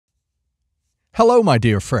Hello, my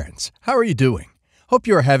dear friends. How are you doing? Hope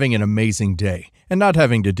you are having an amazing day and not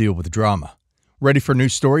having to deal with drama. Ready for new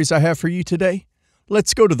stories I have for you today?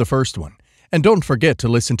 Let's go to the first one. And don't forget to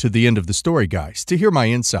listen to the end of the story, guys, to hear my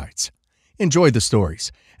insights. Enjoy the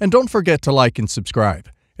stories, and don't forget to like and subscribe.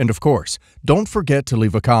 And of course, don't forget to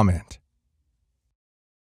leave a comment.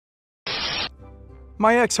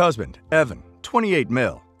 My ex-husband, Evan, 28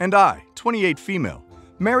 male, and I, 28 female,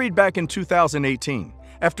 married back in 2018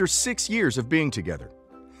 after 6 years of being together.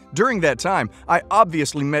 During that time, I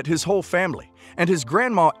obviously met his whole family, and his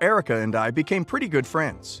grandma Erica and I became pretty good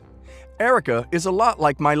friends. Erica is a lot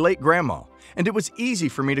like my late grandma, and it was easy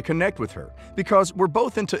for me to connect with her because we're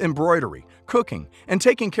both into embroidery, cooking, and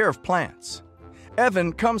taking care of plants.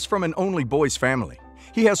 Evan comes from an only boys family.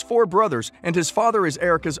 He has 4 brothers, and his father is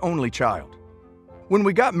Erica's only child. When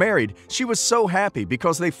we got married, she was so happy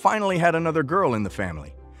because they finally had another girl in the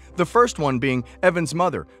family. The first one being Evan's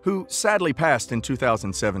mother, who sadly passed in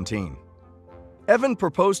 2017. Evan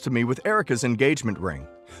proposed to me with Erica's engagement ring,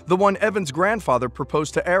 the one Evan's grandfather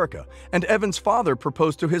proposed to Erica and Evan's father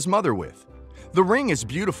proposed to his mother with. The ring is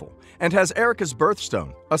beautiful and has Erica's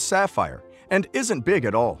birthstone, a sapphire, and isn't big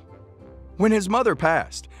at all. When his mother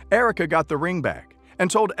passed, Erica got the ring back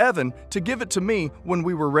and told Evan to give it to me when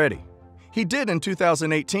we were ready. He did in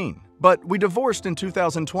 2018, but we divorced in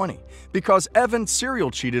 2020 because Evan serial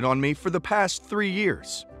cheated on me for the past 3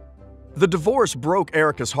 years. The divorce broke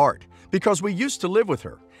Erica's heart because we used to live with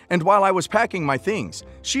her, and while I was packing my things,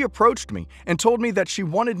 she approached me and told me that she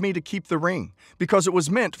wanted me to keep the ring because it was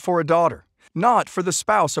meant for a daughter, not for the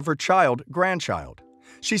spouse of her grandchild.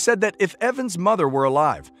 She said that if Evan's mother were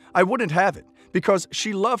alive, I wouldn't have it because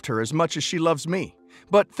she loved her as much as she loves me.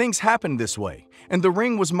 But things happened this way, and the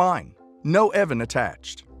ring was mine. No Evan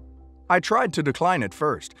attached. I tried to decline at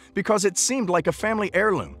first because it seemed like a family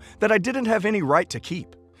heirloom that I didn't have any right to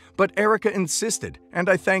keep. But Erica insisted, and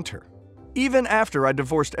I thanked her. Even after I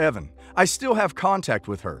divorced Evan, I still have contact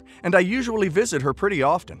with her, and I usually visit her pretty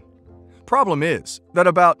often. Problem is that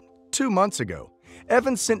about 2 months ago,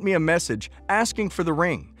 Evan sent me a message asking for the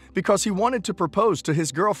ring because he wanted to propose to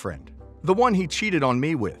his girlfriend, the one he cheated on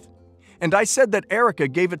me with. And I said that Erica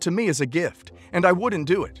gave it to me as a gift, and I wouldn't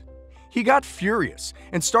do it. He got furious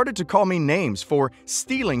and started to call me names for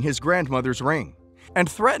stealing his grandmother's ring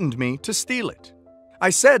and threatened me to steal it. I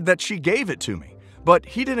said that she gave it to me, but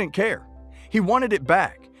he didn't care. He wanted it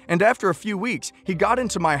back, and after a few weeks, he got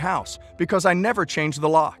into my house because I never changed the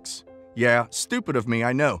locks. Yeah, stupid of me,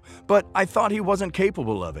 I know, but I thought he wasn't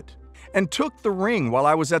capable of it. And took the ring while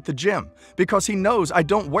I was at the gym because he knows I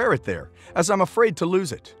don't wear it there, as I'm afraid to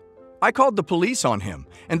lose it. I called the police on him,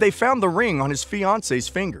 and they found the ring on his fiance's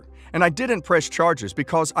finger. And I didn't press charges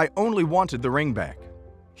because I only wanted the ring back.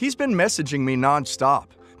 He's been messaging me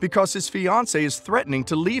non-stop because his fiancée is threatening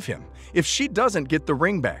to leave him if she doesn't get the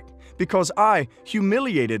ring back because I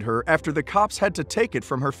humiliated her after the cops had to take it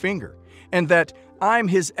from her finger and that I'm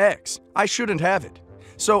his ex, I shouldn't have it.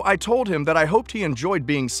 So I told him that I hoped he enjoyed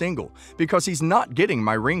being single because he's not getting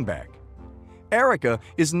my ring back. Erica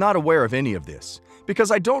is not aware of any of this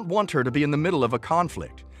because I don't want her to be in the middle of a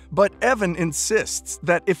conflict. But Evan insists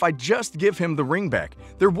that if I just give him the ring back,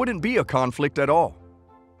 there wouldn't be a conflict at all.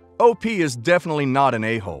 OP is definitely not an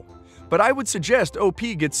a-hole, but I would suggest OP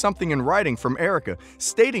gets something in writing from Erica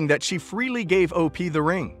stating that she freely gave OP the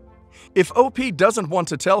ring. If OP doesn't want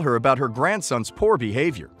to tell her about her grandson's poor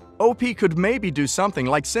behavior, OP could maybe do something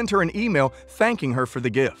like send her an email thanking her for the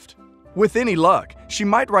gift. With any luck, she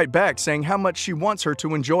might write back saying how much she wants her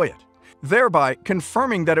to enjoy it, thereby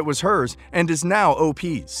confirming that it was hers and is now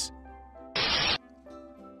OP's.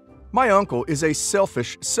 My uncle is a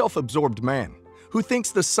selfish, self-absorbed man who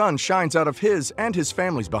thinks the sun shines out of his and his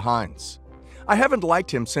family's behinds. I haven't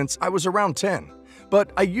liked him since I was around 10,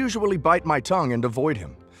 but I usually bite my tongue and avoid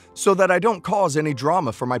him so that I don't cause any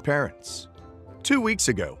drama for my parents. 2 weeks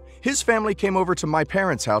ago, his family came over to my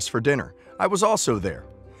parents' house for dinner. I was also there.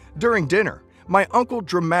 During dinner, my uncle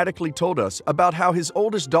dramatically told us about how his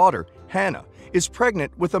oldest daughter, Hannah, is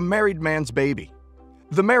pregnant with a married man's baby.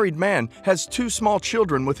 The married man has 2 small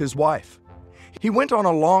children with his wife. He went on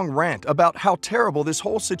a long rant about how terrible this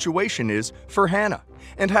whole situation is for Hannah,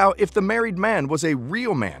 and how if the married man was a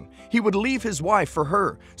real man, he would leave his wife for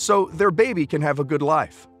her so their baby can have a good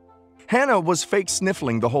life. Hannah was fake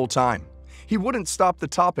sniffling the whole time. He wouldn't stop the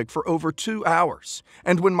topic for over 2 hours,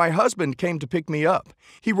 and when my husband came to pick me up,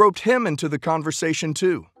 he roped him into the conversation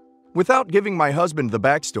too. Without giving my husband the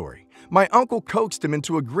backstory, my uncle coaxed him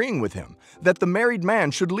into agreeing with him that the married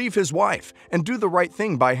man should leave his wife and do the right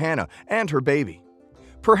thing by Hannah and her baby.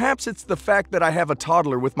 Perhaps it's the fact that I have a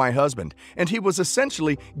toddler with my husband, and he was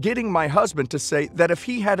essentially getting my husband to say that if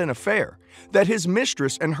he had an affair, that his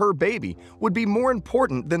mistress and her baby would be more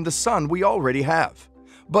important than the son we already have.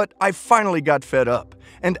 But I finally got fed up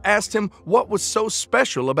and asked him what was so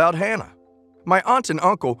special about Hannah. My aunt and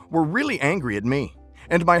uncle were really angry at me,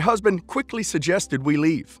 and my husband quickly suggested we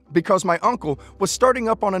leave because my uncle was starting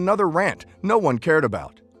up on another rant no one cared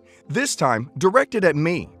about. This time directed at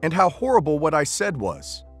me and how horrible what I said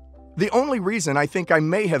was. The only reason I think I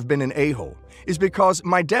may have been an a-hole is because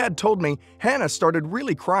my dad told me Hannah started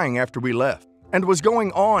really crying after we left and was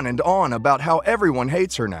going on and on about how everyone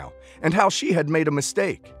hates her now and how she had made a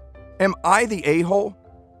mistake. Am I the a-hole?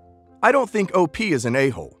 I don't think OP is an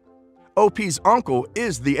a-hole. OP's uncle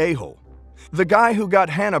is the a-hole. The guy who got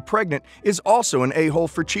Hannah pregnant is also an a-hole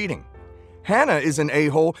for cheating. Hannah is an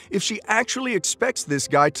a-hole if she actually expects this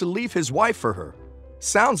guy to leave his wife for her.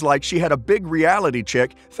 Sounds like she had a big reality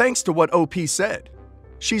check thanks to what OP said.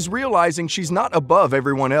 She's realizing she's not above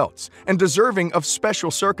everyone else and deserving of special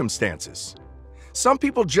circumstances. Some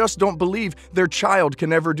people just don't believe their child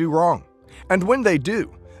can ever do wrong. And when they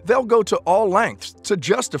do, they'll go to all lengths to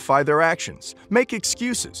justify their actions, make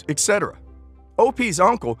excuses, etc. OP's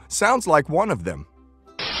uncle sounds like one of them.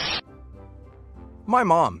 My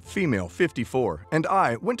mom, female, 54, and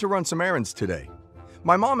I went to run some errands today.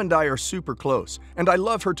 My mom and I are super close, and I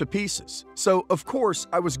love her to pieces, so of course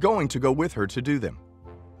I was going to go with her to do them.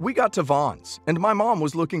 We got to Vaughn's, and my mom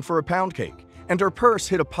was looking for a pound cake, and her purse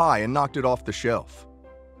hit a pie and knocked it off the shelf.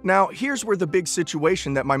 Now, here's where the big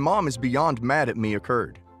situation that my mom is beyond mad at me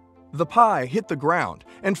occurred. The pie hit the ground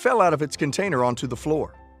and fell out of its container onto the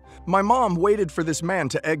floor. My mom waited for this man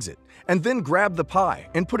to exit and then grabbed the pie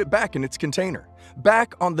and put it back in its container,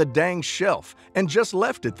 back on the dang shelf, and just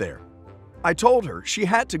left it there. I told her she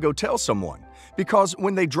had to go tell someone because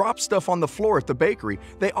when they drop stuff on the floor at the bakery,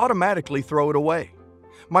 they automatically throw it away.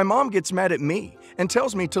 My mom gets mad at me and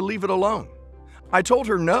tells me to leave it alone. I told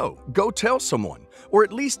her no, go tell someone, or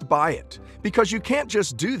at least buy it, because you can't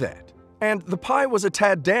just do that. And the pie was a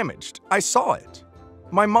tad damaged, I saw it.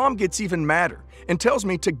 My mom gets even madder and tells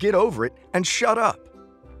me to get over it and shut up.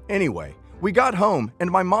 Anyway, we got home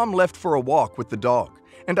and my mom left for a walk with the dog,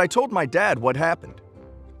 and I told my dad what happened.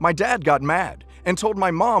 My dad got mad and told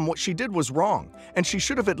my mom what she did was wrong and she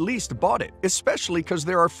should have at least bought it, especially because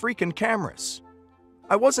there are freaking cameras.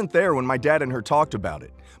 I wasn't there when my dad and her talked about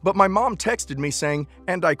it, but my mom texted me saying,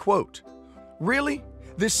 and I quote, "Really?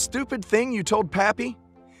 This stupid thing you told Pappy?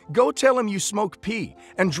 Go tell him you smoke pee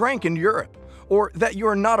and drank in Europe, or that you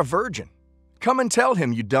are not a virgin. Come and tell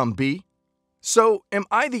him, you dumb bee." So, am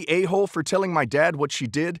I the a-hole for telling my dad what she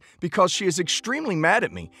did because she is extremely mad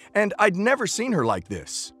at me and I'd never seen her like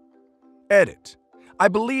this? Edit. I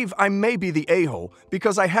believe I may be the a-hole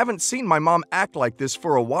because I haven't seen my mom act like this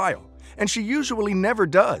for a while, and she usually never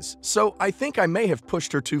does, so I think I may have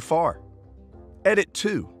pushed her too far. Edit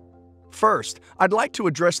 2. First, I'd like to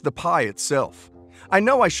address the pie itself. I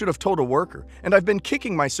know I should have told a worker, and I've been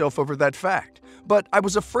kicking myself over that fact, but I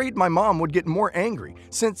was afraid my mom would get more angry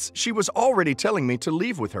since she was already telling me to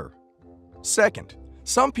leave with her. Second,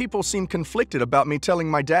 some people seem conflicted about me telling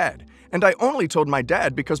my dad, and I only told my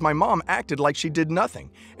dad because my mom acted like she did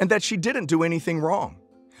nothing and that she didn't do anything wrong.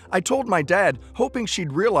 I told my dad hoping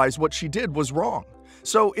she'd realize what she did was wrong,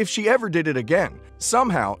 so if she ever did it again,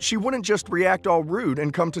 somehow she wouldn't just react all rude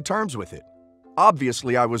and come to terms with it.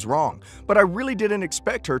 Obviously I was wrong, but I really didn't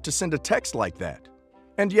expect her to send a text like that.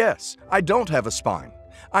 And yes, I don't have a spine.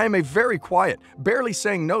 I am a very quiet, barely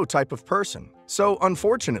saying no type of person, so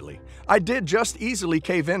unfortunately, I did just easily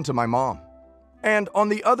cave in to my mom. And on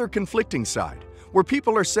the other conflicting side, where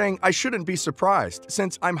people are saying I shouldn't be surprised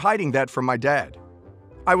since I'm hiding that from my dad.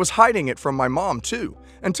 I was hiding it from my mom too,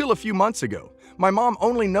 until a few months ago. My mom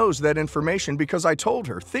only knows that information because I told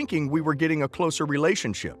her, thinking we were getting a closer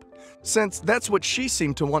relationship, since that's what she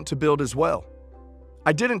seemed to want to build as well.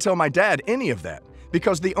 I didn't tell my dad any of that,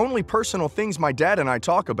 because the only personal things my dad and I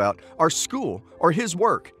talk about are school or his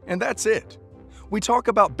work, and that's it. We talk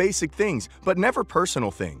about basic things, but never personal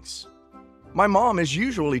things. My mom is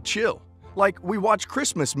usually chill, like we watch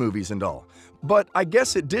Christmas movies and all, but I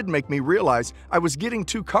guess it did make me realize I was getting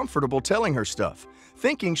too comfortable telling her stuff,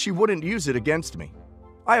 thinking she wouldn't use it against me.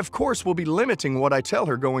 I of course will be limiting what I tell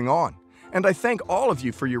her going on, and I thank all of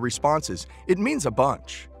you for your responses. It means a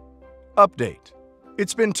bunch. Update.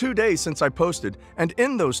 It's been 2 days since I posted, and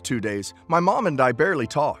in those 2 days, my mom and I barely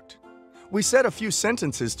talked. We said a few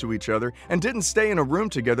sentences to each other and didn't stay in a room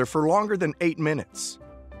together for longer than 8 minutes.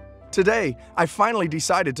 Today, I finally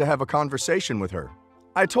decided to have a conversation with her.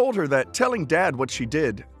 I told her that telling Dad what she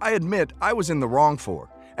did, I admit I was in the wrong for,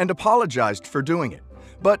 and apologized for doing it,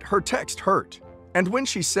 but her text hurt. And when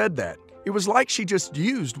she said that, it was like she just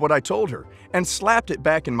used what I told her and slapped it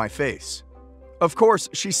back in my face. Of course,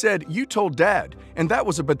 she said, "You told Dad, and that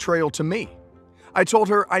was a betrayal to me." I told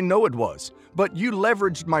her I know it was, but you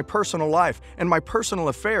leveraged my personal life and my personal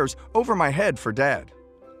affairs over my head for Dad.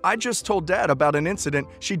 I just told Dad about an incident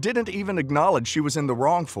she didn't even acknowledge she was in the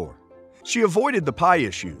wrong for. She avoided the pie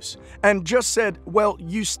issues and just said, "Well,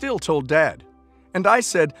 you still told Dad." And I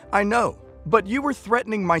said, "I know, but you were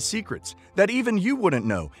threatening my secrets that even you wouldn't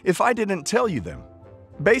know if I didn't tell you them."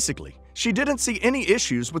 Basically, she didn't see any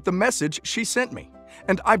issues with the message she sent me,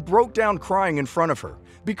 and I broke down crying in front of her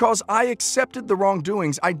because I accepted the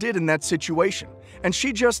wrongdoings I did in that situation, and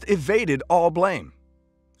she just evaded all blame.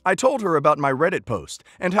 I told her about my Reddit post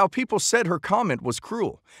and how people said her comment was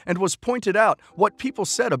cruel and was pointed out what people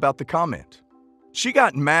said about the comment. She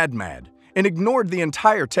got mad and ignored the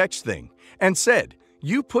entire text thing and said,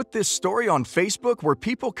 "You put this story on Facebook where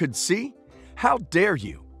people could see? How dare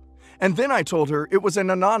you?" And then I told her it was an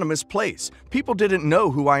anonymous place. People didn't know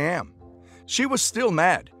who I am. She was still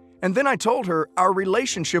mad, and then I told her our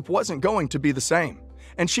relationship wasn't going to be the same,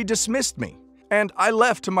 and she dismissed me, and I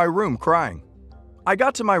left to my room crying. I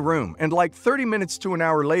got to my room, and like 30 minutes to an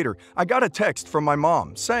hour later, I got a text from my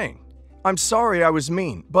mom saying, "I'm sorry I was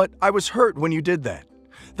mean, but I was hurt when you did that.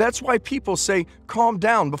 That's why people say calm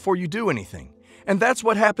down before you do anything, and that's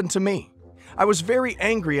what happened to me. I was very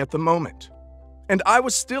angry at the moment." And I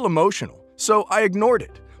was still emotional, so I ignored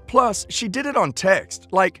it. Plus, she did it on text,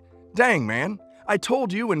 like, "Dang man, I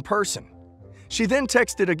told you in person." She then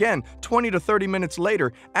texted again 20 to 30 minutes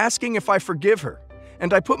later asking if I forgive her,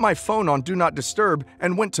 and I put my phone on Do Not Disturb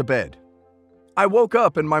and went to bed. I woke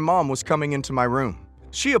up and my mom was coming into my room.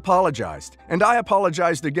 She apologized, and I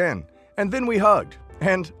apologized again, and then we hugged,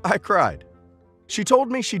 and I cried. She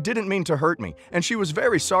told me she didn't mean to hurt me, and she was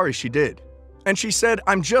very sorry she did. And she said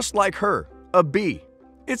I'm just like her, a B.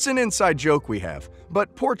 It's an inside joke we have,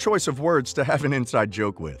 but poor choice of words to have an inside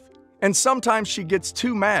joke with. And sometimes she gets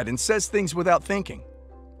too mad and says things without thinking.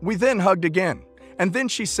 We then hugged again, and then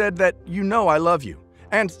she said that "you know I love you,"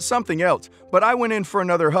 and something else, but I went in for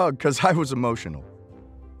another hug because I was emotional.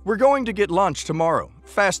 We're going to get lunch tomorrow,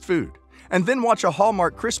 fast food, and then watch a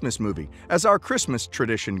Hallmark Christmas movie as our Christmas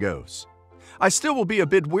tradition goes. I still will be a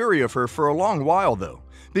bit weary of her for a long while though,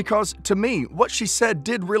 because to me, what she said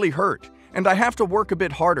did really hurt, and I have to work a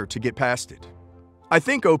bit harder to get past it. I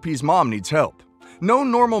think OP's mom needs help. No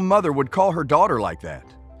normal mother would call her daughter like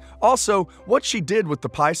that. Also, what she did with the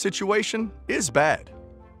pie situation is bad.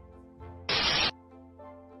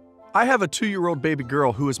 I have a 2-year-old baby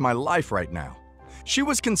girl who is my life right now. She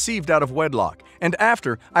was conceived out of wedlock, and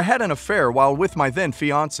after, I had an affair while with my then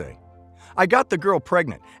fiancé. I got the girl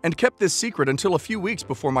pregnant and kept this secret until a few weeks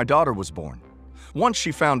before my daughter was born. Once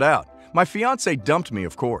she found out, my fiancé dumped me,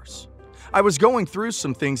 of course. I was going through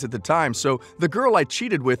some things at the time, so the girl I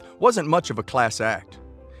cheated with wasn't much of a class act.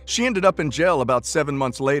 She ended up in jail about 7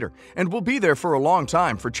 months later and will be there for a long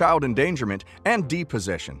time for child endangerment and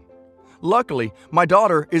depossession. Luckily, my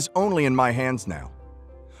daughter is only in my hands now.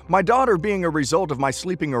 My daughter being a result of my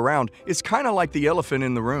sleeping around is kind of like the elephant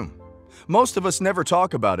in the room. Most of us never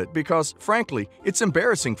talk about it because, frankly, it's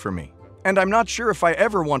embarrassing for me, and I'm not sure if I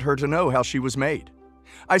ever want her to know how she was made.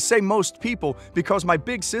 I say most people because my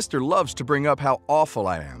big sister loves to bring up how awful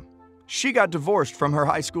I am. She got divorced from her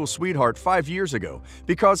high school sweetheart 5 years ago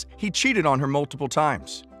because he cheated on her multiple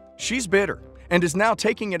times. She's bitter and is now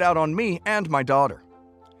taking it out on me and my daughter.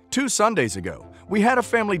 2 Sundays ago, we had a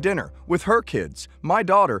family dinner with her kids, my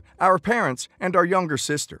daughter, our parents, and our younger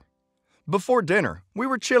sister. Before dinner, we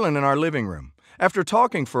were chilling in our living room. After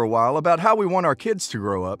talking for a while about how we want our kids to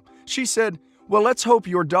grow up, she said, "Well, let's hope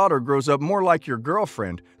your daughter grows up more like your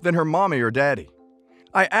girlfriend than her mommy or daddy."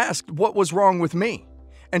 I asked what was wrong with me,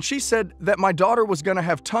 and she said that my daughter was going to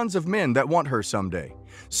have tons of men that want her someday.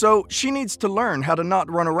 So she needs to learn how to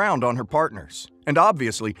not run around on her partners. And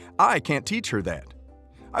obviously, I can't teach her that.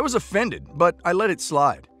 I was offended, but I let it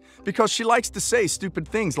slide, because she likes to say stupid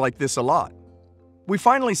things like this a lot. We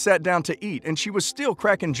finally sat down to eat, and she was still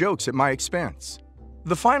cracking jokes at my expense.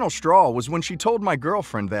 The final straw was when she told my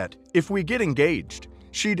girlfriend that, if we get engaged,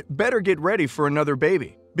 she'd better get ready for another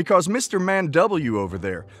baby, because Mr. Man W over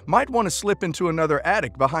there might want to slip into another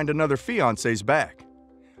attic behind another fiancé's back.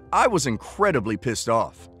 I was incredibly pissed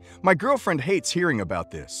off. My girlfriend hates hearing about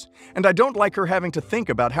this, and I don't like her having to think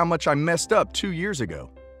about how much I messed up 2 years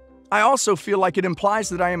ago. I also feel like it implies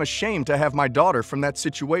that I am ashamed to have my daughter from that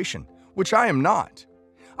situation, which I am not.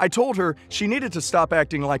 I told her she needed to stop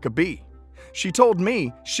acting like a bee. She told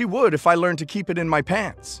me she would if I learned to keep it in my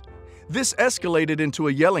pants. This escalated into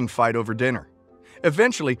a yelling fight over dinner.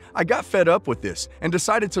 Eventually, I got fed up with this and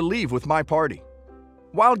decided to leave with my party.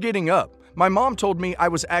 While getting up, my mom told me I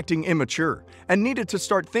was acting immature and needed to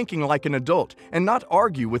start thinking like an adult and not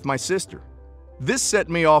argue with my sister. This set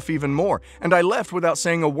me off even more, and I left without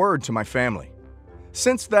saying a word to my family.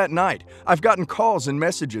 Since that night, I've gotten calls and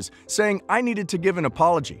messages saying I needed to give an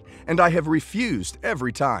apology, and I have refused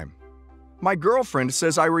every time. My girlfriend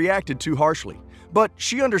says I reacted too harshly, but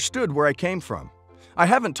she understood where I came from. I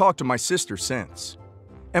haven't talked to my sister since.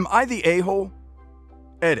 Am I the a-hole?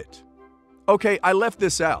 Edit. Okay, I left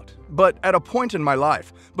this out, but at a point in my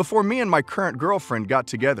life, before me and my current girlfriend got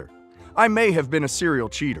together, I may have been a serial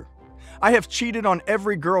cheater. I have cheated on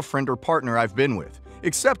every girlfriend or partner I've been with,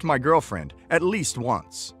 except my girlfriend, at least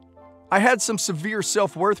once. I had some severe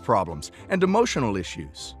self-worth problems and emotional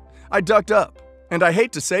issues. I ducked up, and I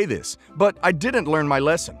hate to say this, but I didn't learn my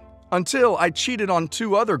lesson until I cheated on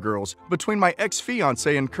 2 other girls between my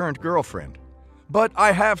ex-fiancé and current girlfriend. But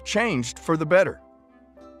I have changed for the better.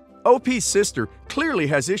 OP's sister clearly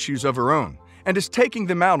has issues of her own and is taking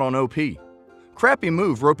them out on OP. Crappy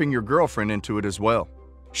move roping your girlfriend into it as well.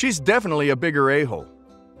 She's definitely a bigger a-hole.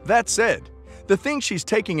 That said, the thing she's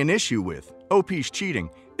taking an issue with, OP's cheating,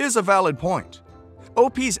 is a valid point.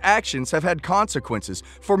 OP's actions have had consequences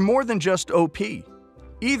for more than just OP.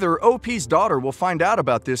 Either OP's daughter will find out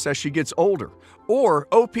about this as she gets older, or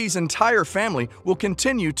OP's entire family will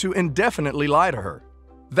continue to indefinitely lie to her.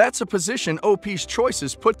 That's a position OP's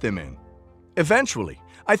choices put them in. Eventually,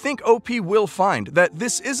 I think OP will find that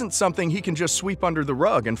this isn't something he can just sweep under the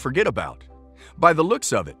rug and forget about. By the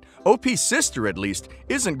looks of it, OP's sister, at least,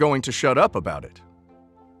 isn't going to shut up about it.